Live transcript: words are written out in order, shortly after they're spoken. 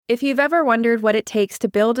If you've ever wondered what it takes to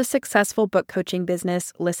build a successful book coaching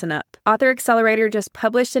business, listen up. Author Accelerator just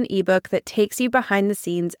published an ebook that takes you behind the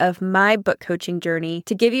scenes of my book coaching journey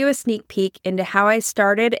to give you a sneak peek into how I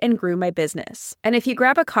started and grew my business. And if you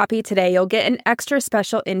grab a copy today, you'll get an extra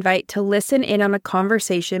special invite to listen in on a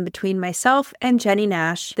conversation between myself and Jenny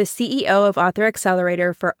Nash, the CEO of Author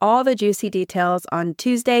Accelerator, for all the juicy details on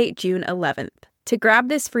Tuesday, June 11th. To grab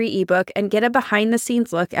this free ebook and get a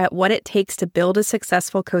behind-the-scenes look at what it takes to build a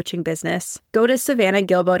successful coaching business, go to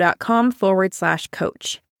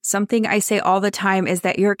savannahgilbo.com/coach. Something I say all the time is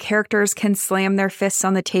that your characters can slam their fists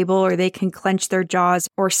on the table, or they can clench their jaws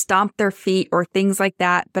or stomp their feet or things like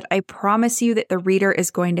that, but I promise you that the reader is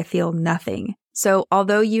going to feel nothing. So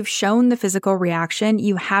although you've shown the physical reaction,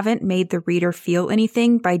 you haven't made the reader feel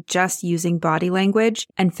anything by just using body language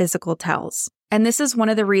and physical tells. And this is one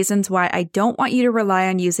of the reasons why I don't want you to rely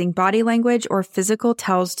on using body language or physical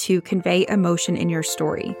tells to convey emotion in your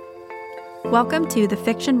story. Welcome to the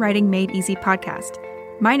Fiction Writing Made Easy podcast.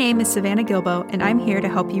 My name is Savannah Gilbo, and I'm here to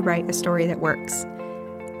help you write a story that works.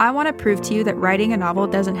 I want to prove to you that writing a novel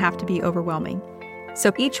doesn't have to be overwhelming.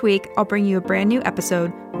 So each week, I'll bring you a brand new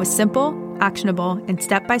episode with simple, actionable, and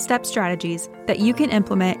step-by-step strategies that you can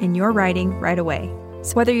implement in your writing right away.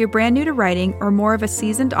 So whether you're brand new to writing or more of a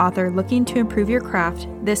seasoned author looking to improve your craft,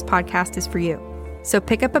 this podcast is for you. So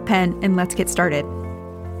pick up a pen and let's get started.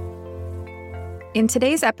 In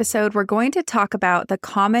today's episode, we're going to talk about the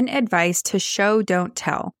common advice to show, don't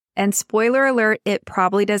tell. And spoiler alert, it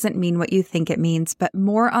probably doesn't mean what you think it means, but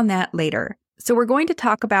more on that later. So we're going to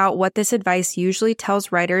talk about what this advice usually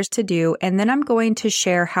tells writers to do, and then I'm going to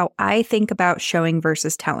share how I think about showing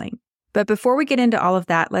versus telling. But before we get into all of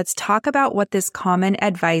that, let's talk about what this common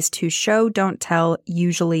advice to show, don't tell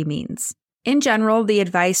usually means. In general, the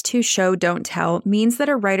advice to show, don't tell means that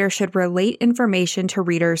a writer should relate information to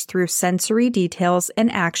readers through sensory details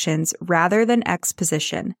and actions rather than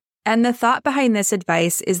exposition. And the thought behind this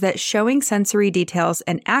advice is that showing sensory details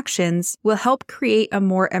and actions will help create a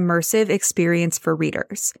more immersive experience for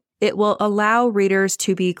readers. It will allow readers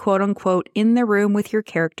to be quote-unquote in the room with your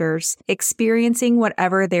characters, experiencing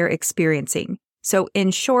whatever they're experiencing. So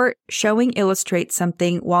in short, showing illustrates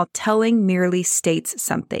something while telling merely states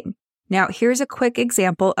something. Now, here's a quick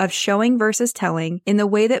example of showing versus telling in the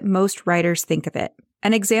way that most writers think of it.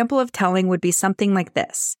 An example of telling would be something like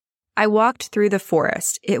this. I walked through the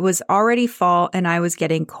forest. It was already fall and I was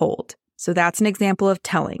getting cold. So that's an example of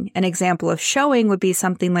telling. An example of showing would be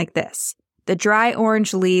something like this. The dry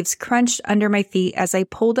orange leaves crunched under my feet as I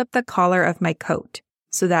pulled up the collar of my coat.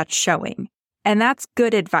 So that's showing. And that's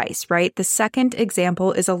good advice, right? The second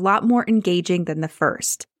example is a lot more engaging than the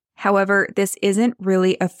first. However, this isn't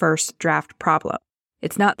really a first draft problem.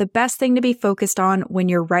 It's not the best thing to be focused on when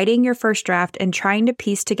you're writing your first draft and trying to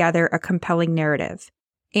piece together a compelling narrative.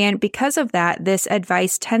 And because of that, this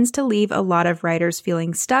advice tends to leave a lot of writers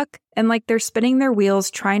feeling stuck and like they're spinning their wheels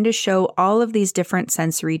trying to show all of these different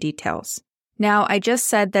sensory details. Now, I just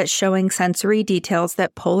said that showing sensory details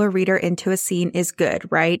that pull a reader into a scene is good,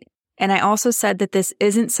 right? And I also said that this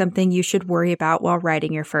isn't something you should worry about while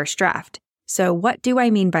writing your first draft. So what do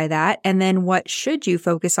I mean by that? And then what should you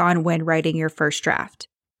focus on when writing your first draft?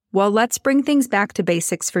 Well, let's bring things back to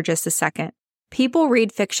basics for just a second. People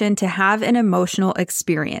read fiction to have an emotional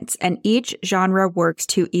experience, and each genre works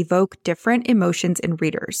to evoke different emotions in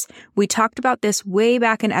readers. We talked about this way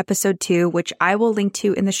back in episode 2, which I will link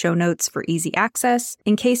to in the show notes for easy access,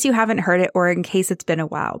 in case you haven't heard it or in case it's been a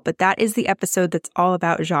while, but that is the episode that's all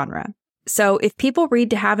about genre. So if people read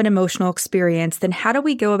to have an emotional experience, then how do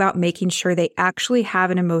we go about making sure they actually have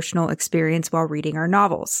an emotional experience while reading our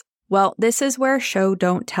novels? Well, this is where show,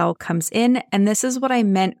 don't tell comes in, and this is what I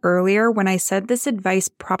meant earlier when I said this advice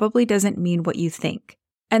probably doesn't mean what you think.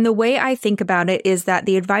 And the way I think about it is that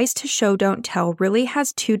the advice to show, don't tell really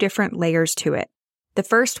has two different layers to it. The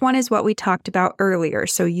first one is what we talked about earlier,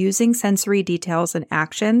 so using sensory details and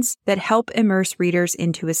actions that help immerse readers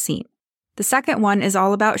into a scene. The second one is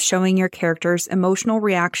all about showing your characters' emotional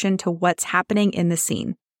reaction to what's happening in the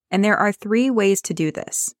scene. And there are 3 ways to do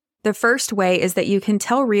this. The first way is that you can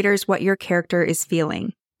tell readers what your character is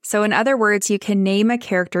feeling. So in other words, you can name a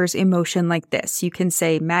character's emotion like this. You can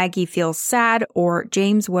say Maggie feels sad or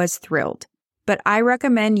James was thrilled. But I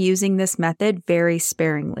recommend using this method very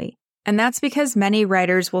sparingly. And that's because many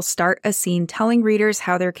writers will start a scene telling readers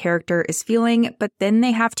how their character is feeling, but then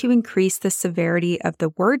they have to increase the severity of the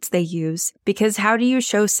words they use, because how do you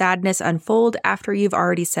show sadness unfold after you've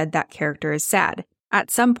already said that character is sad?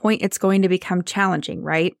 At some point, it's going to become challenging,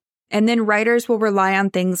 right? And then writers will rely on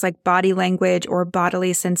things like body language or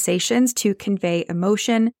bodily sensations to convey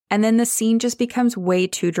emotion, and then the scene just becomes way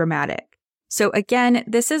too dramatic. So again,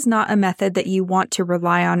 this is not a method that you want to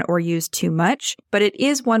rely on or use too much, but it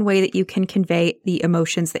is one way that you can convey the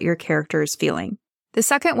emotions that your character is feeling. The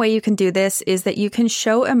second way you can do this is that you can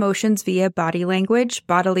show emotions via body language,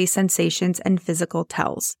 bodily sensations, and physical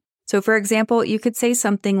tells. So for example, you could say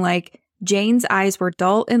something like, Jane's eyes were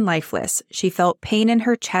dull and lifeless. She felt pain in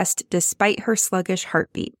her chest despite her sluggish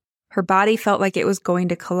heartbeat. Her body felt like it was going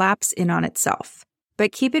to collapse in on itself.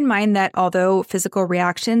 But keep in mind that although physical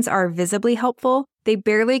reactions are visibly helpful, they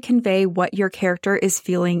barely convey what your character is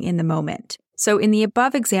feeling in the moment. So in the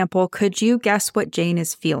above example, could you guess what Jane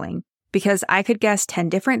is feeling? Because I could guess 10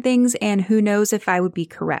 different things, and who knows if I would be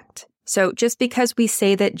correct. So just because we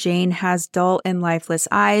say that Jane has dull and lifeless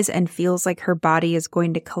eyes and feels like her body is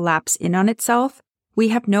going to collapse in on itself, we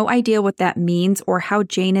have no idea what that means or how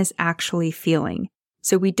Jane is actually feeling.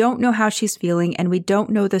 So we don't know how she's feeling, and we don't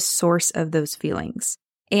know the source of those feelings.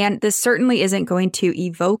 And this certainly isn't going to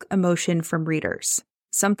evoke emotion from readers.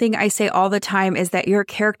 Something I say all the time is that your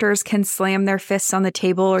characters can slam their fists on the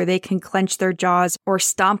table, or they can clench their jaws or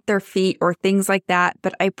stomp their feet or things like that,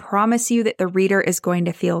 but I promise you that the reader is going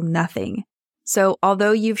to feel nothing. So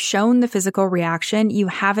although you've shown the physical reaction, you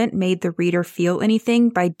haven't made the reader feel anything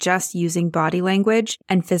by just using body language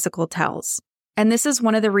and physical tells. And this is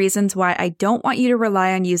one of the reasons why I don't want you to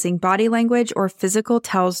rely on using body language or physical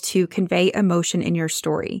tells to convey emotion in your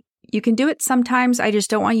story. You can do it sometimes, I just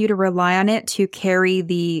don't want you to rely on it to carry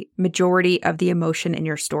the majority of the emotion in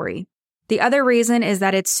your story. The other reason is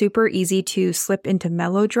that it's super easy to slip into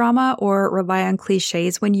melodrama or rely on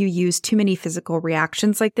cliches when you use too many physical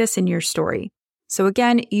reactions like this in your story. So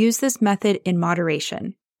again, use this method in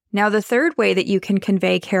moderation. Now, the third way that you can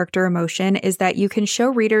convey character emotion is that you can show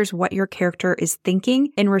readers what your character is thinking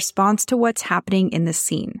in response to what's happening in the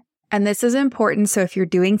scene. And this is important, so if you're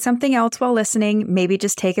doing something else while listening, maybe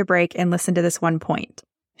just take a break and listen to this one point.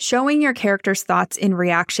 Showing your character's thoughts in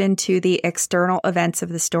reaction to the external events of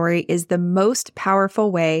the story is the most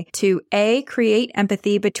powerful way to A, create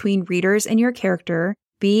empathy between readers and your character,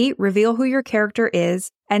 B, reveal who your character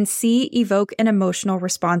is, and C, evoke an emotional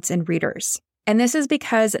response in readers. And this is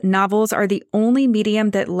because novels are the only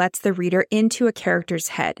medium that lets the reader into a character's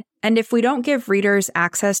head. And if we don't give readers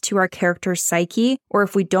access to our character's psyche, or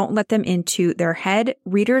if we don't let them into their head,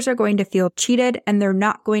 readers are going to feel cheated and they're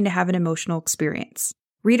not going to have an emotional experience.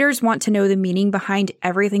 Readers want to know the meaning behind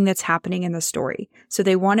everything that's happening in the story. So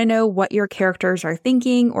they want to know what your characters are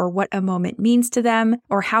thinking, or what a moment means to them,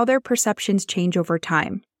 or how their perceptions change over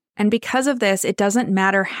time. And because of this, it doesn't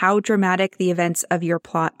matter how dramatic the events of your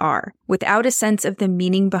plot are. Without a sense of the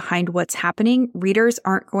meaning behind what's happening, readers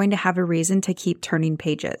aren't going to have a reason to keep turning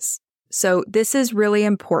pages. So this is really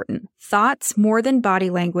important. Thoughts, more than body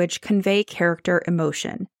language, convey character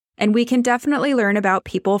emotion. And we can definitely learn about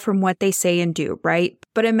people from what they say and do, right?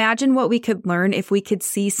 But imagine what we could learn if we could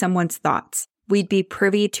see someone's thoughts. We'd be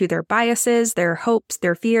privy to their biases, their hopes,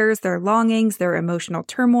 their fears, their longings, their emotional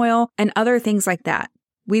turmoil, and other things like that.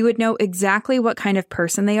 We would know exactly what kind of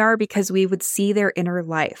person they are because we would see their inner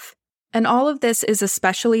life. And all of this is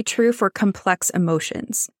especially true for complex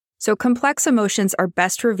emotions. So complex emotions are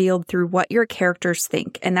best revealed through what your characters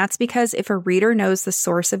think, and that's because if a reader knows the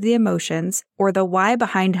source of the emotions or the why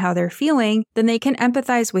behind how they're feeling, then they can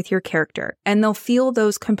empathize with your character, and they'll feel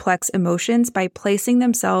those complex emotions by placing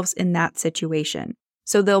themselves in that situation.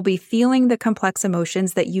 So they'll be feeling the complex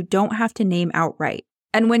emotions that you don't have to name outright.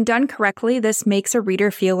 And when done correctly, this makes a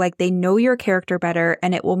reader feel like they know your character better,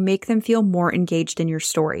 and it will make them feel more engaged in your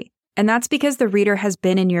story. And that's because the reader has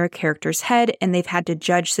been in your character's head and they've had to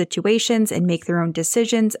judge situations and make their own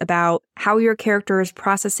decisions about how your character is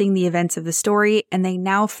processing the events of the story, and they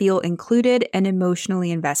now feel included and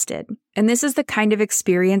emotionally invested. And this is the kind of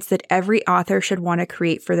experience that every author should want to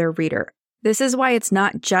create for their reader. This is why it's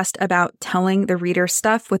not just about telling the reader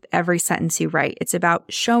stuff with every sentence you write. It's about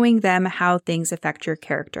showing them how things affect your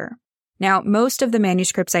character. Now, most of the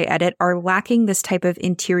manuscripts I edit are lacking this type of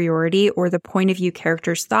interiority or the point of view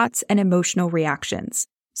character's thoughts and emotional reactions.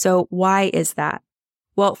 So why is that?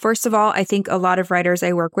 Well, first of all, I think a lot of writers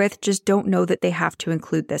I work with just don't know that they have to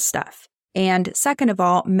include this stuff. And second of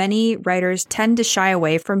all, many writers tend to shy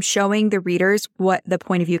away from showing the readers what the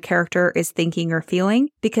point of view character is thinking or feeling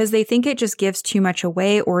because they think it just gives too much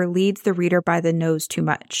away or leads the reader by the nose too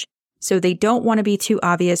much. So they don't want to be too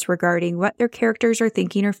obvious regarding what their characters are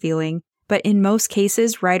thinking or feeling. But in most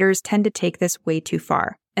cases, writers tend to take this way too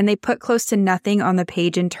far, and they put close to nothing on the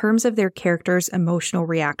page in terms of their character's emotional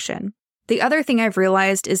reaction. The other thing I've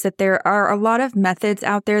realized is that there are a lot of methods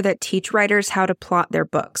out there that teach writers how to plot their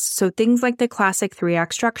books. So things like the classic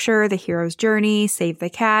 3-act structure, the hero's journey, Save the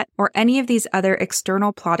Cat, or any of these other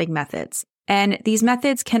external plotting methods. And these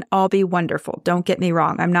methods can all be wonderful. Don't get me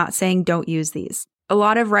wrong. I'm not saying don't use these. A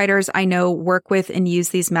lot of writers I know work with and use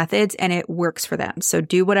these methods, and it works for them. So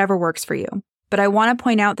do whatever works for you. But I want to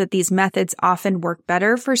point out that these methods often work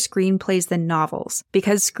better for screenplays than novels,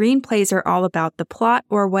 because screenplays are all about the plot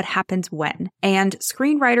or what happens when. And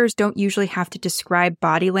screenwriters don't usually have to describe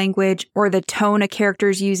body language or the tone a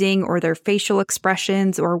character's using or their facial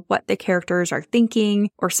expressions or what the characters are thinking,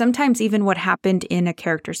 or sometimes even what happened in a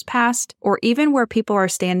character's past, or even where people are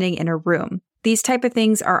standing in a room. These type of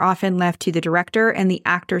things are often left to the director and the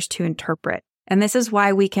actors to interpret. And this is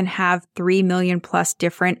why we can have 3 million plus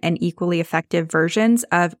different and equally effective versions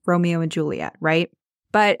of Romeo and Juliet, right?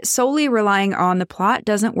 But solely relying on the plot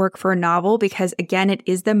doesn't work for a novel because, again, it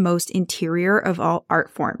is the most interior of all art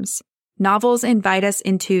forms. Novels invite us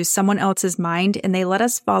into someone else's mind and they let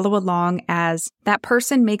us follow along as that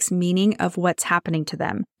person makes meaning of what's happening to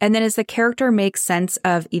them. And then as the character makes sense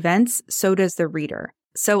of events, so does the reader.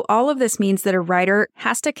 So all of this means that a writer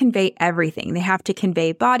has to convey everything. They have to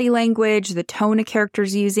convey body language, the tone a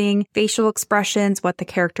character's using, facial expressions, what the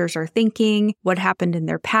characters are thinking, what happened in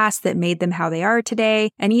their past that made them how they are today,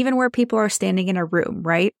 and even where people are standing in a room,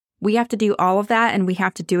 right? We have to do all of that, and we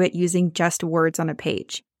have to do it using just words on a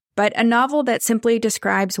page. But a novel that simply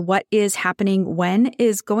describes what is happening when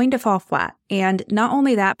is going to fall flat. And not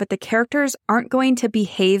only that, but the characters aren't going to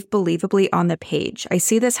behave believably on the page. I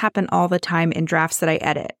see this happen all the time in drafts that I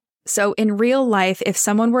edit. So in real life, if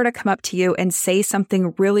someone were to come up to you and say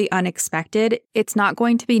something really unexpected, it's not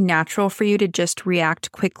going to be natural for you to just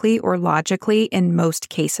react quickly or logically in most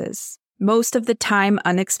cases. Most of the time,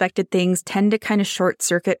 unexpected things tend to kind of short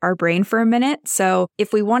circuit our brain for a minute. So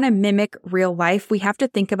if we want to mimic real life, we have to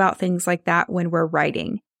think about things like that when we're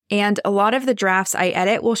writing. And a lot of the drafts I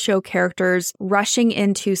edit will show characters rushing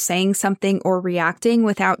into saying something or reacting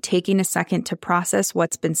without taking a second to process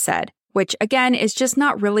what's been said, which again is just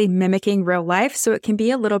not really mimicking real life. So it can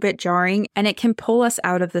be a little bit jarring and it can pull us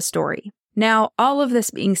out of the story. Now, all of this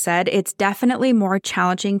being said, it's definitely more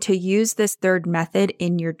challenging to use this third method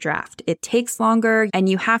in your draft. It takes longer and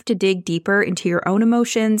you have to dig deeper into your own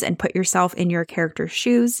emotions and put yourself in your character's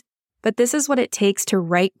shoes. But this is what it takes to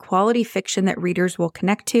write quality fiction that readers will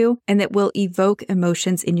connect to and that will evoke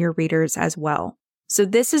emotions in your readers as well. So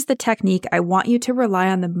this is the technique I want you to rely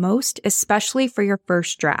on the most, especially for your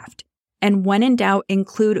first draft. And when in doubt,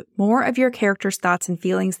 include more of your character's thoughts and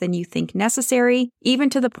feelings than you think necessary,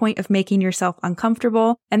 even to the point of making yourself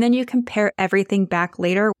uncomfortable, and then you compare everything back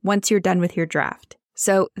later once you're done with your draft.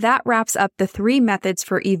 So that wraps up the 3 methods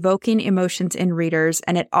for evoking emotions in readers,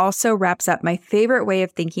 and it also wraps up my favorite way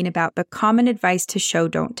of thinking about the common advice to show,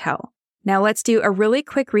 don't tell. Now let's do a really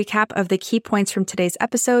quick recap of the key points from today's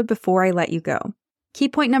episode before I let you go. Key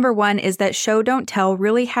point number 1 is that show, don't tell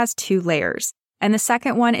really has 2 layers. And the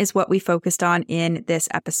second one is what we focused on in this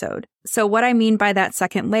episode. So what I mean by that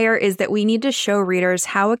second layer is that we need to show readers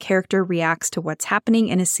how a character reacts to what's happening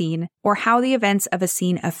in a scene or how the events of a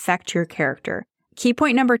scene affect your character. Key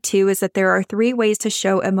point number 2 is that there are 3 ways to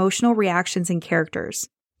show emotional reactions in characters.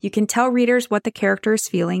 You can tell readers what the character is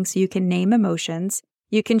feeling, so you can name emotions.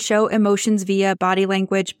 You can show emotions via body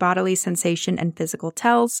language, bodily sensation, and physical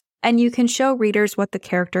tells. And you can show readers what the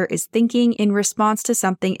character is thinking in response to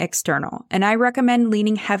something external. And I recommend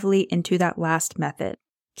leaning heavily into that last method.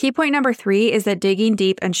 Key point number 3 is that digging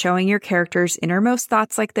deep and showing your character's innermost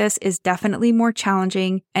thoughts like this is definitely more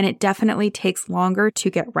challenging, and it definitely takes longer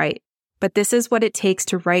to get right. But this is what it takes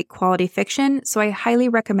to write quality fiction, so I highly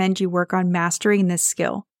recommend you work on mastering this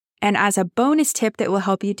skill. And as a bonus tip that will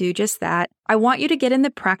help you do just that, I want you to get in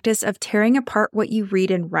the practice of tearing apart what you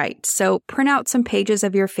read and write. So print out some pages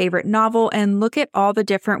of your favorite novel and look at all the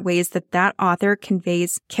different ways that that author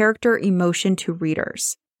conveys character emotion to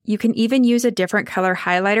readers. You can even use a different color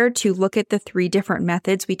highlighter to look at the 3 different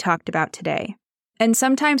methods we talked about today. And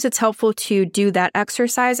sometimes it's helpful to do that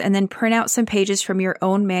exercise and then print out some pages from your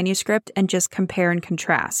own manuscript and just compare and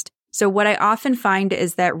contrast. So what I often find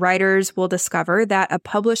is that writers will discover that a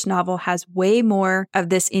published novel has way more of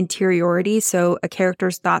this interiority, so a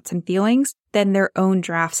character's thoughts and feelings, than their own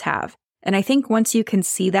drafts have. And I think once you can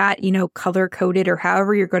see that, color-coded or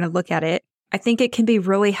however you're going to look at it, I think it can be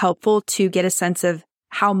really helpful to get a sense of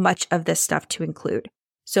how much of this stuff to include.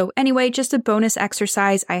 So anyway, just a bonus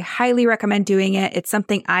exercise. I highly recommend doing it. It's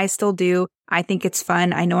something I still do. I think it's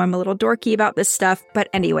fun. I know I'm a little dorky about this stuff, but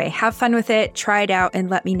anyway, have fun with it, try it out, and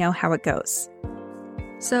let me know how it goes.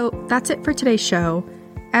 So that's it for today's show.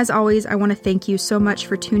 As always, I want to thank you so much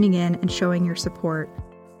for tuning in and showing your support.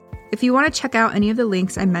 If you want to check out any of the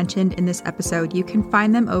links I mentioned in this episode, you can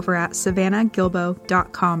find them over at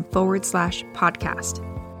savannahgilbo.com/podcast.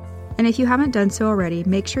 And if you haven't done so already,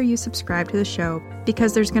 make sure you subscribe to the show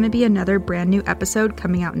because there's going to be another brand new episode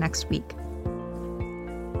coming out next week.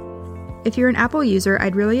 If you're an Apple user,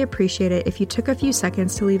 I'd really appreciate it if you took a few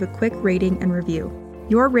seconds to leave a quick rating and review.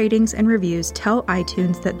 Your ratings and reviews tell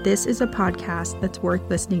iTunes that this is a podcast that's worth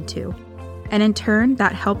listening to. And in turn,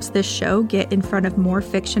 that helps this show get in front of more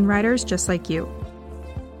fiction writers just like you.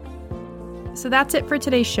 So that's it for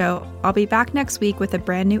today's show. I'll be back next week with a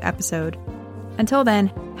brand new episode. Until then,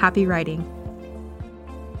 happy writing.